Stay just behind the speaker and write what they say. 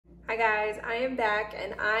Hi guys, I am back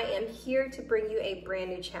and I am here to bring you a brand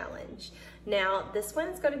new challenge. Now, this one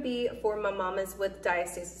is going to be for my mamas with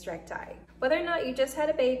diastasis recti. Whether or not you just had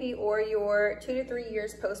a baby or you're 2 to 3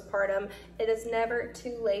 years postpartum, it is never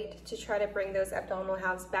too late to try to bring those abdominal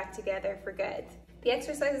halves back together for good. The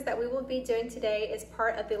exercises that we will be doing today is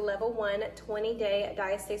part of the level 1 20-day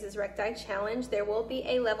Diastasis Recti challenge. There will be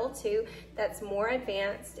a level 2 that's more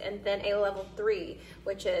advanced and then a level 3,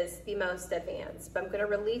 which is the most advanced. But I'm going to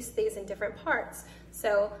release these in different parts.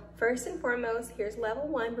 So first and foremost, here's level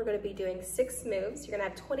 1. We're going to be doing 6 moves. You're going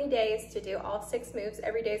to have 20 days to do all 6 moves.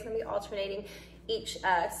 Every day is going to be alternating. Each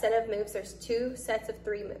set of moves, there's 2 sets of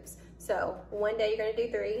 3 moves. So one day you're going to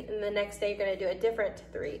do 3, and the next day you're going to do a different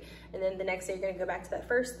 3, and then the next day you're going to go back to that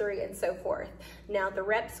first 3, and so forth. Now the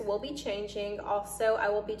reps will be changing. Also, I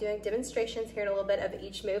will be doing demonstrations here in a little bit of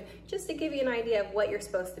each move, just to give you an idea of what you're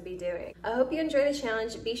supposed to be doing. I hope you enjoy the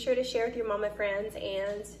challenge. Be sure to share with your mama friends,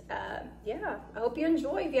 and yeah, I hope you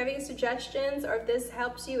enjoy. If you have any suggestions or if this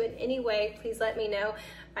helps you in any way, please let me know.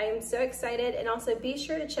 I am so excited, and also be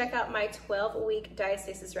sure to check out my 12-week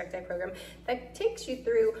Diastasis Recti program that takes you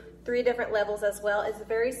through 3 different levels as well. It's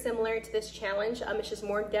very similar to this challenge. It's just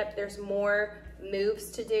more in depth. There's more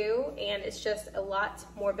moves to do, and it's just a lot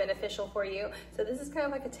more beneficial for you. So this is kind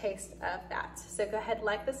of like a taste of that. So go ahead,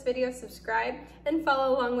 like this video, subscribe, and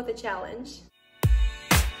follow along with the challenge.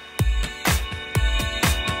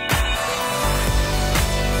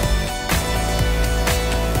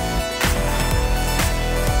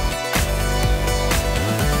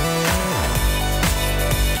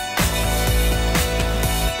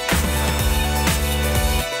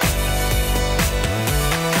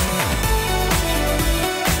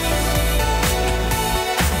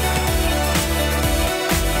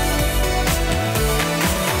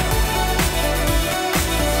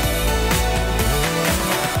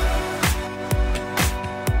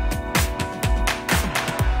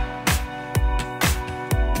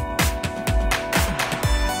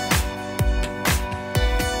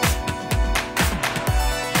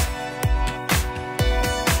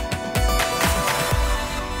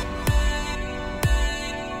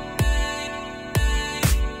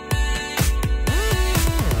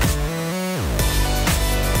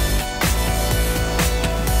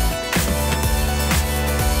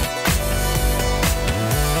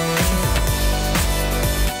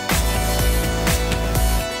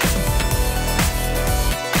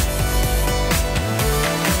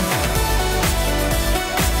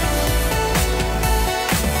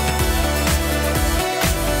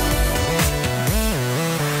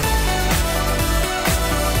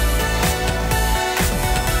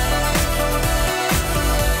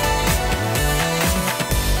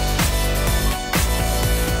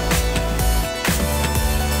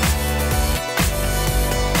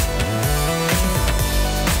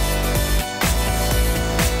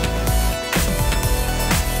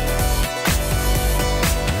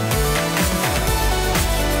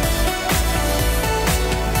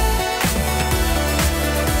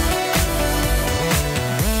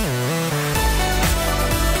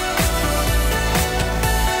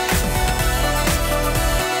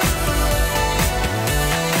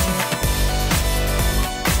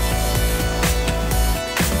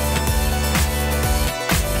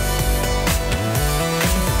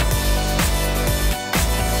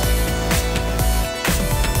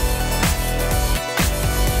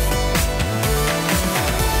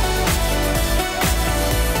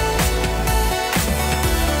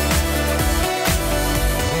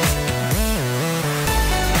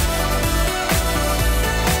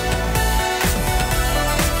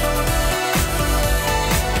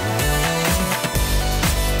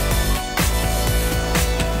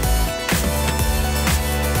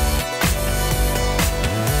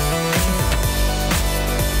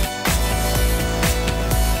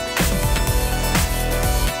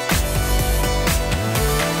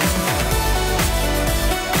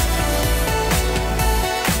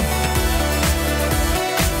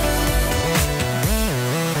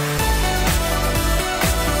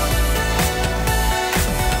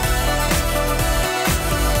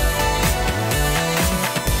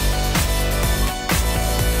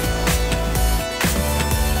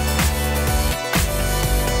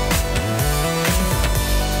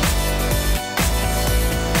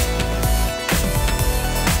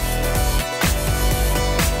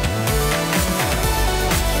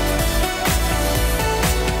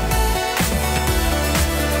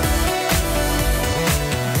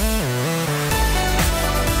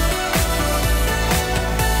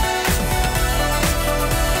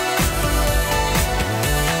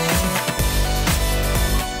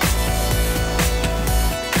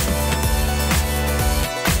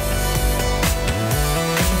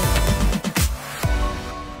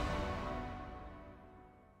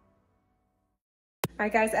 All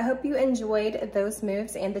right, guys, I hope you enjoyed those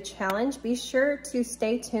moves and the challenge. Be sure to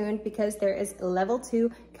stay tuned because there is level 2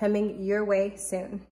 coming your way soon.